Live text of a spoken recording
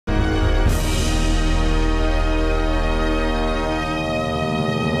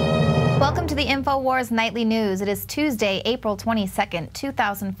the INFOWARS Nightly News. It is Tuesday, April 22nd,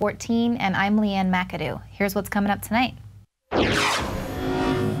 2014, and I'm Leanne McAdoo. Here's what's coming up tonight.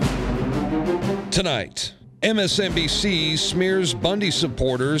 Tonight, MSNBC smears Bundy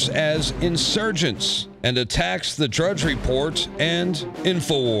supporters as insurgents and attacks the Drudge Report and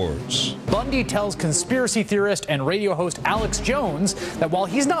INFOWARS. Bundy tells conspiracy theorist and radio host Alex Jones that while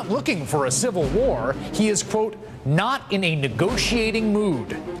he's not looking for a civil war, he is, quote, not in a negotiating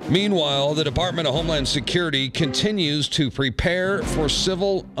mood. Meanwhile, the Department of Homeland Security continues to prepare for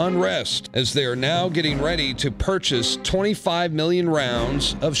civil unrest as they are now getting ready to purchase 25 million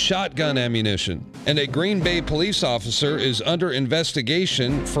rounds of shotgun ammunition. And a Green Bay police officer is under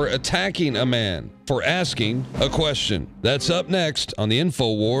investigation for attacking a man for asking a question. That's up next on the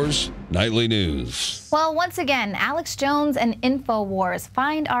INFOWARS Nightly News. Well, once again, Alex Jones and INFOWARS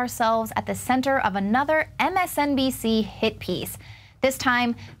find ourselves at the center of another MSNBC hit piece. This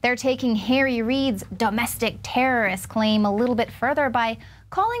time, they're taking Harry Reid's domestic terrorist claim a little bit further by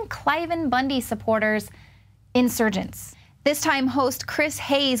calling Cliven Bundy supporters insurgents. This time, host Chris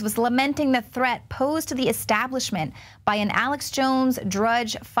Hayes was lamenting the threat posed to the establishment by an Alex Jones,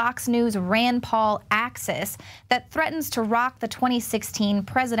 Drudge, Fox News, Rand Paul axis that threatens to rock the 2016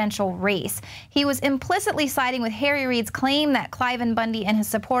 presidential race. He was implicitly siding with Harry Reid's claim that Cliven Bundy and his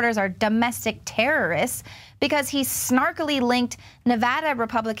supporters are domestic terrorists because he snarkily linked Nevada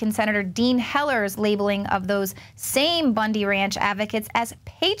Republican Senator Dean Heller's labeling of those same Bundy Ranch advocates as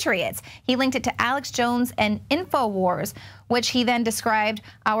patriots. He linked it to Alex Jones and INFOWARS, which he then described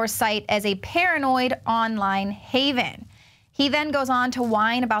our site as a paranoid online haven. He then goes on to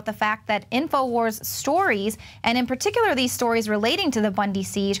whine about the fact that INFOWARS stories, and in particular these stories relating to the Bundy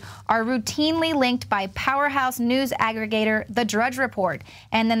siege, are routinely linked by powerhouse news aggregator The Drudge Report,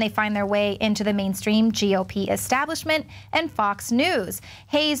 and then they find their way into the mainstream GOP establishment and Fox News.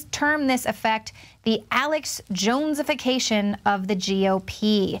 Hayes termed this effect the Alex Jonesification of the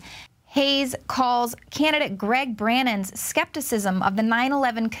GOP. Hayes calls candidate Greg Brannon's skepticism of the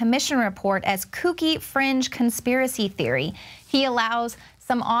 9/11 Commission report as kooky fringe conspiracy theory. He allows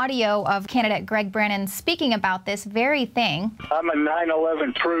some audio of candidate Greg Brannon speaking about this very thing. I'm a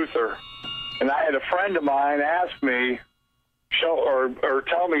 9/11 truther, and I had a friend of mine ask me,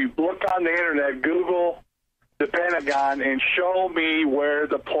 tell me, look on the internet, Google the Pentagon, and show me where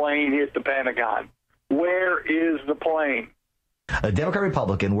the plane hit the Pentagon. Where is the plane? A Democrat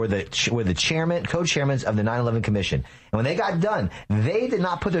Republican were the co-chairmen of the 9/11 Commission. And when they got done, they did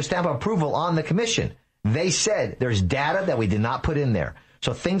not put their stamp of approval on the commission. They said there's data that we did not put in there.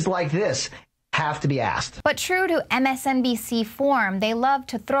 So things like this have to be asked. But true to MSNBC form, they love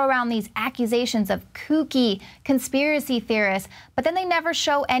to throw around these accusations of kooky conspiracy theorists, but then they never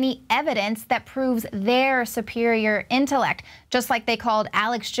show any evidence that proves their superior intellect. Just like they called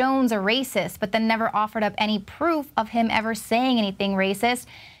Alex Jones a racist, but then never offered up any proof of him ever saying anything racist.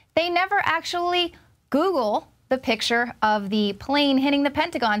 They never actually Google the picture of the plane hitting the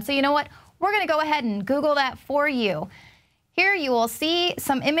Pentagon. So you know what? We're going to go ahead and Google that for you. Here you will see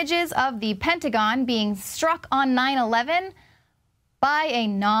some images of the Pentagon being struck on 9/11 by a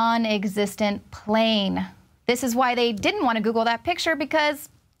non-existent plane. This is why they didn't want to Google that picture because,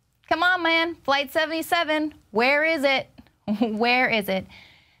 come on, man, Flight 77, where is it? Where is it?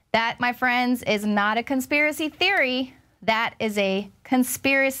 That, my friends, is not a conspiracy theory. That is a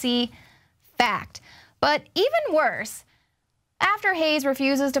conspiracy fact. But even worse, after Hayes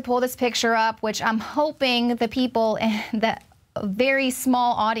refuses to pull this picture up, which I'm hoping the people in the very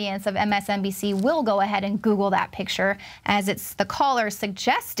small audience of MSNBC will go ahead and Google that picture, as it's the caller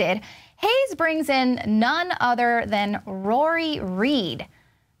suggested, Hayes brings in none other than Rory Reid,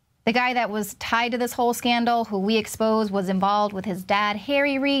 the guy that was tied to this whole scandal, who we exposed was involved with his dad,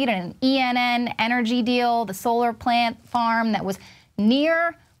 Harry Reid, and an ENN energy deal, the solar plant farm that was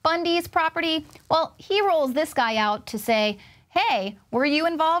near Bundy's property. Well, he rolls this guy out to say, hey, were you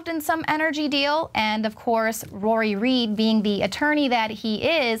involved in some energy deal? And of course, Rory Reid, being the attorney that he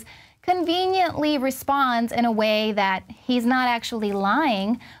is, conveniently responds in a way that he's not actually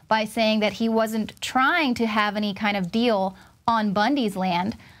lying by saying that he wasn't trying to have any kind of deal on Bundy's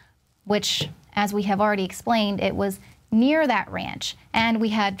land, which, as we have already explained, it was near that ranch. And we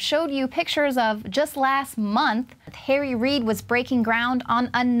had showed you pictures of just last month, Harry Reid was breaking ground on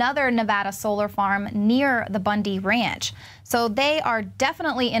another Nevada solar farm near the Bundy Ranch. So they are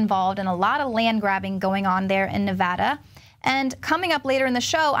definitely involved in a lot of land grabbing going on there in Nevada. And coming up later in the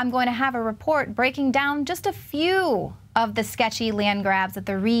show, I'm going to have a report breaking down just a few of the sketchy land grabs that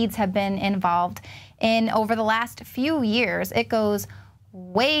the Reids have been involved in over the last few years. It goes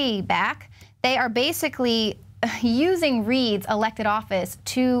way back. They are basically using Reid's elected office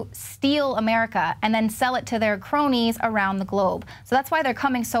to steal America and then sell it to their cronies around the globe. So that's why they're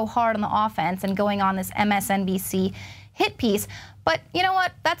coming so hard on the offense and going on this MSNBC hit piece. But you know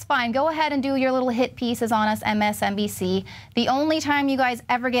what? That's fine. Go ahead and do your little hit pieces on us, MSNBC. The only time you guys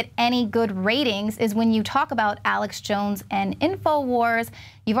ever get any good ratings is when you talk about Alex Jones and INFOWARS.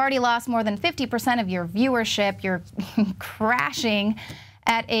 You've already lost more than 50% of your viewership. You're crashing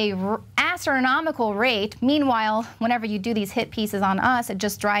at a astronomical rate. Meanwhile, whenever you do these hit pieces on us, it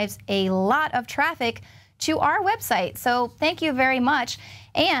just drives a lot of traffic to our website. So thank you very much.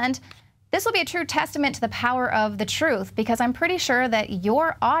 And this will be a true testament to the power of the truth, because I'm pretty sure that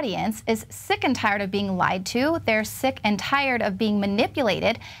your audience is sick and tired of being lied to. They're sick and tired of being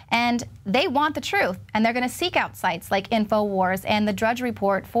manipulated, and they want the truth. And they're going to seek out sites like INFOWARS and the Drudge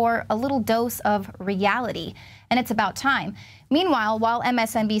Report for a little dose of reality. And it's about time. Meanwhile, while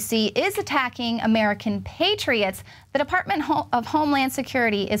MSNBC is attacking American patriots, the Department of Homeland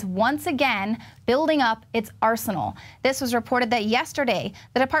Security is once again building up its arsenal. This was reported that yesterday,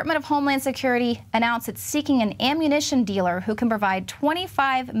 the Department of Homeland Security announced it's seeking an ammunition dealer who can provide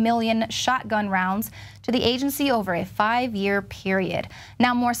 25 million shotgun rounds to the agency over a 5-year period.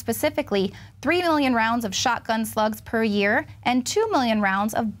 Now, more specifically, 3 million rounds of shotgun slugs per year and 2 million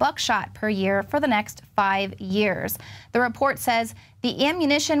rounds of buckshot per year for the next 5 years. The report says the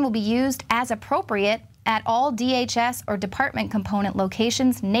ammunition will be used as appropriate at all DHS or department component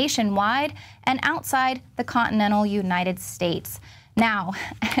locations nationwide and outside the continental United States. Now,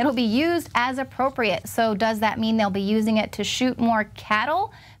 it'll be used as appropriate. So does that mean they'll be using it to shoot more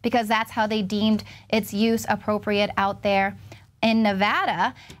cattle? Because that's how they deemed its use appropriate out there in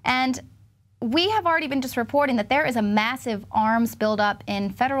Nevada. And we have already been just reporting that there is a massive arms buildup in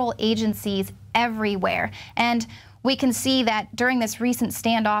federal agencies everywhere. And we can see that during this recent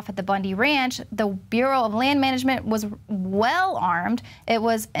standoff at the Bundy Ranch, the Bureau of Land Management was well armed. It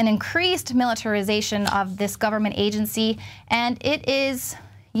was an increased militarization of this government agency, and it is,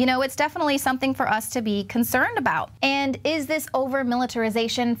 you know, it's definitely something for us to be concerned about. And is this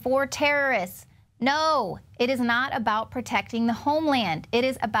over-militarization for terrorists? No, it is not about protecting the homeland. It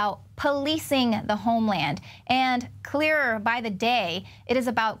is about policing the homeland. And clearer by the day, it is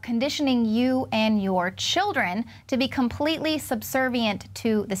about conditioning you and your children to be completely subservient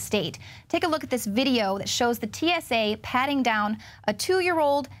to the state. Take a look at this video that shows the TSA patting down a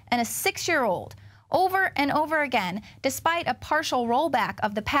 2-year-old and a 6-year-old over and over again, despite a partial rollback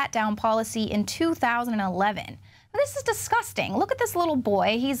of the pat-down policy in 2011. This is disgusting. Look at this little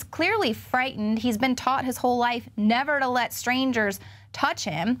boy. He's clearly frightened. He's been taught his whole life never to let strangers touch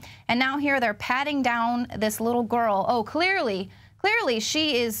him. And now here they're patting down this little girl. Oh, clearly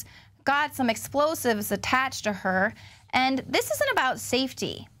she is got some explosives attached to her. And this isn't about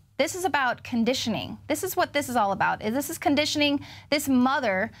safety. This is about conditioning. This is what this is all about. This is conditioning this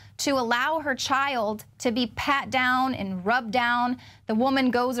mother to allow her child to be pat down and rubbed down. The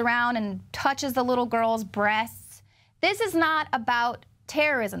woman goes around and touches the little girl's breasts. This is not about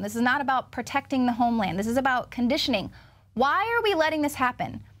terrorism. This is not about protecting the homeland. This is about conditioning. Why are we letting this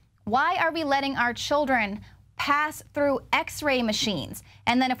happen? Why are we letting our children pass through X-ray machines?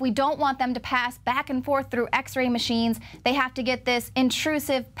 And then if we don't want them to pass back and forth through X-ray machines, they have to get this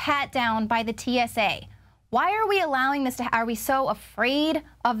intrusive pat down by the TSA. Why are we allowing this to? Are we so afraid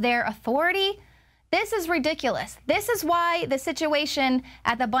of their authority? This is ridiculous. This is why the situation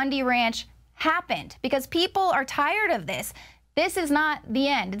at the Bundy Ranch happened, because people are tired of this. This is not the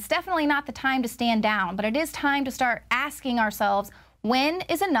end. It's definitely not the time to stand down, but it is time to start asking ourselves, when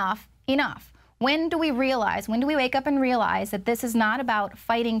is enough enough? When do we realize, when do we wake up and realize that this is not about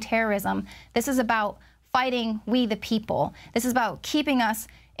fighting terrorism? This is about fighting we the people. This is about keeping us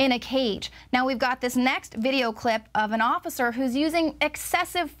in a cage. Now we've got this next video clip of an officer who's using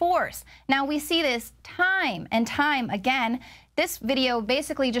excessive force. Now we see this time and time again. This video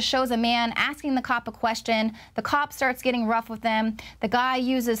basically just shows a man asking the cop a question. The cop starts getting rough with him. The guy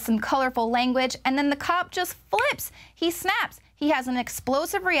uses some colorful language, and then the cop just flips. He snaps. He has an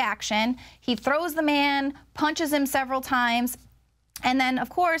explosive reaction. He throws the man, punches him several times, and then, of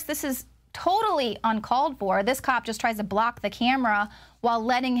course, this is totally uncalled for. This cop just tries to block the camera while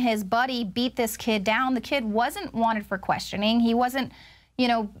letting his buddy beat this kid down. The kid wasn't wanted for questioning. He wasn't, you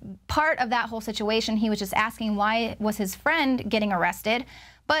know, part of that whole situation. He was just asking why was his friend getting arrested.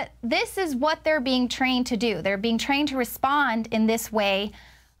 But this is what they're being trained to do. They're being trained to respond in this way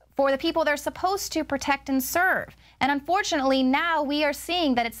for the people they're supposed to protect and serve. And unfortunately, now we are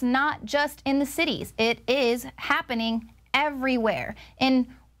seeing that it's not just in the cities. It is happening everywhere, in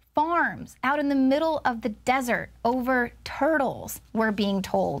farms out in the middle of the desert over turtles, we're being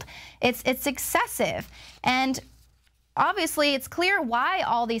told. It's excessive. And obviously, it's clear why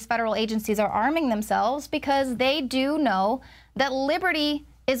all these federal agencies are arming themselves, because they do know that liberty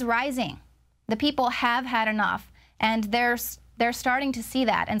is rising. The people have had enough, and they're starting to see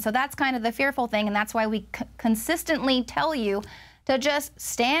that. And so that's kind of the fearful thing, and that's why we consistently tell you to just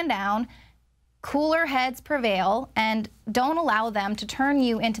stand down, cooler heads prevail, and don't allow them to turn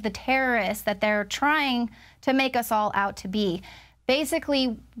you into the terrorists that they're trying to make us all out to be.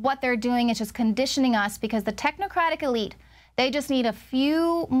 Basically, what they're doing is just conditioning us, because the technocratic elite, they just need a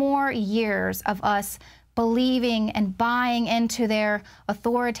few more years of us believing and buying into their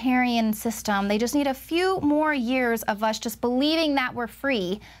authoritarian system. They just need a few more years of us just believing that we're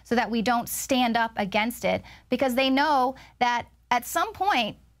free so that we don't stand up against it, because they know that at some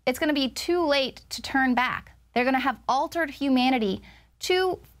point it's going to be too late to turn back. They're going to have altered humanity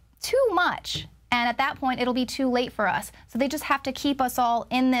too much. And at that point, it'll be too late for us. So they just have to keep us all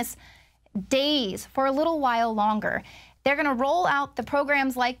in this daze for a little while longer. They're going to roll out the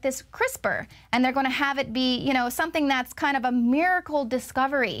programs like this CRISPR, and they're going to have it be, you know, something that's kind of a miracle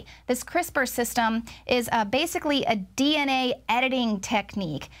discovery. This CRISPR system is basically a DNA editing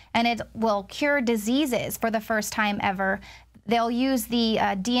technique, and it will cure diseases for the first time ever. They'll use the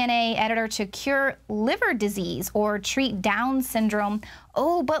DNA editor to cure liver disease or treat Down syndrome.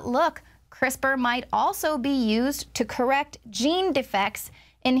 Oh, but look, CRISPR might also be used to correct gene defects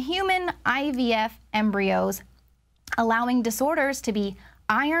in human IVF embryos, allowing disorders to be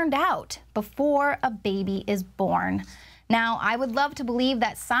ironed out before a baby is born. Now, I would love to believe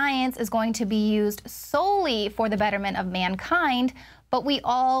that science is going to be used solely for the betterment of mankind, but we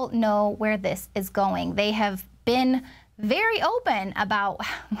all know where this is going. They have been very open about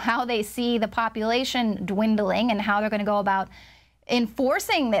how they see the population dwindling and how they're going to go about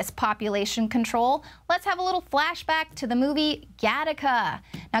enforcing this population control. Let's have a little flashback to the movie Gattaca.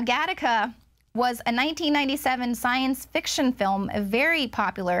 Now, Gattaca was a 1997 science fiction film, very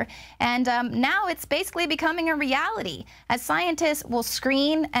popular, and now it's basically becoming a reality, as scientists will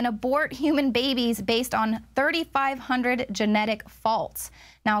screen and abort human babies based on 3,500 genetic faults.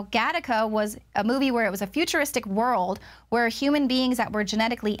 Now, Gattaca was a movie where it was a futuristic world where human beings that were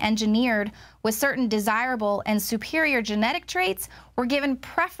genetically engineered with certain desirable and superior genetic traits were given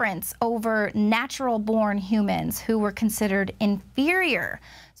preference over natural-born humans who were considered inferior.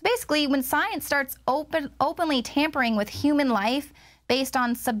 So basically, when science starts openly tampering with human life based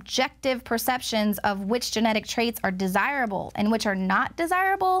on subjective perceptions of which genetic traits are desirable and which are not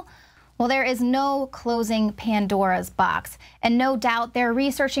desirable, well, there is no closing Pandora's box. And no doubt they're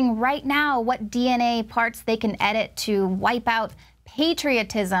researching right now what DNA parts they can edit to wipe out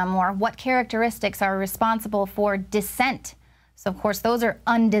patriotism, or what characteristics are responsible for dissent. So, of course, those are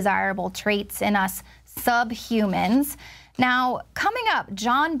undesirable traits in us subhumans. Now, coming up,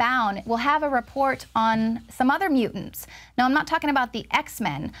 John Bound will have a report on some other mutants. Now, I'm not talking about the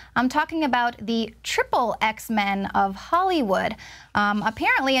X-Men. I'm talking about the triple X-Men of Hollywood.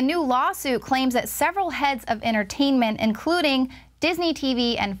 Apparently, a new lawsuit claims that several heads of entertainment, including Disney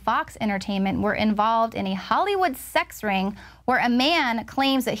TV and Fox Entertainment, were involved in a Hollywood sex ring where a man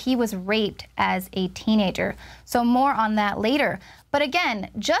claims that he was raped as a teenager. So more on that later. But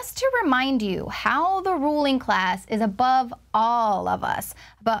again, just to remind you how the ruling class is above all of us,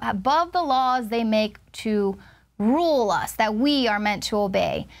 above the laws they make to rule us, that we are meant to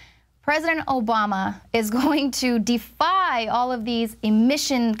obey. President Obama is going to defy all of these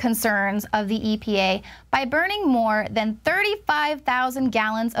emission concerns of the EPA by burning more than 35,000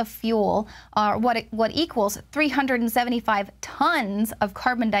 gallons of fuel, or what equals 375 tons of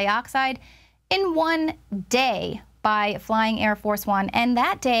carbon dioxide in one day by flying Air Force One. And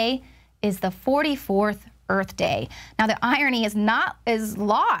that day is the 44th Earth Day. Now, the irony is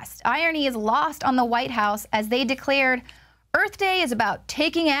lost. Irony is lost on the White House, as they declared Earth Day is about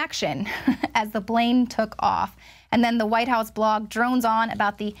taking action as the plane took off. And then the White House blog drones on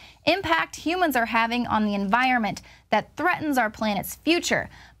about the impact humans are having on the environment that threatens our planet's future.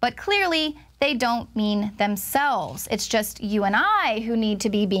 But clearly, they don't mean themselves. It's just you and I who need to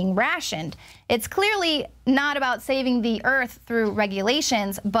be being rationed. It's clearly not about saving the Earth through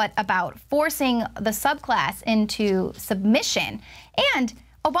regulations, but about forcing the subclass into submission. And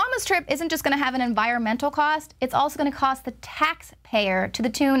Obama's trip isn't just going to have an environmental cost, it's also going to cost the taxpayer to the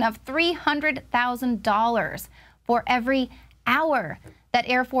tune of $300,000 for every hour that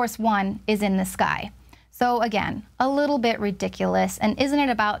Air Force One is in the sky. So again, a little bit ridiculous, and isn't it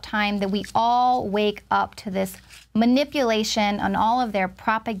about time that we all wake up to this manipulation and all of their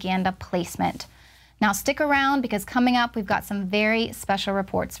propaganda placement? Now stick around because coming up, we've got some very special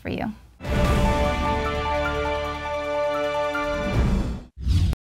reports for you.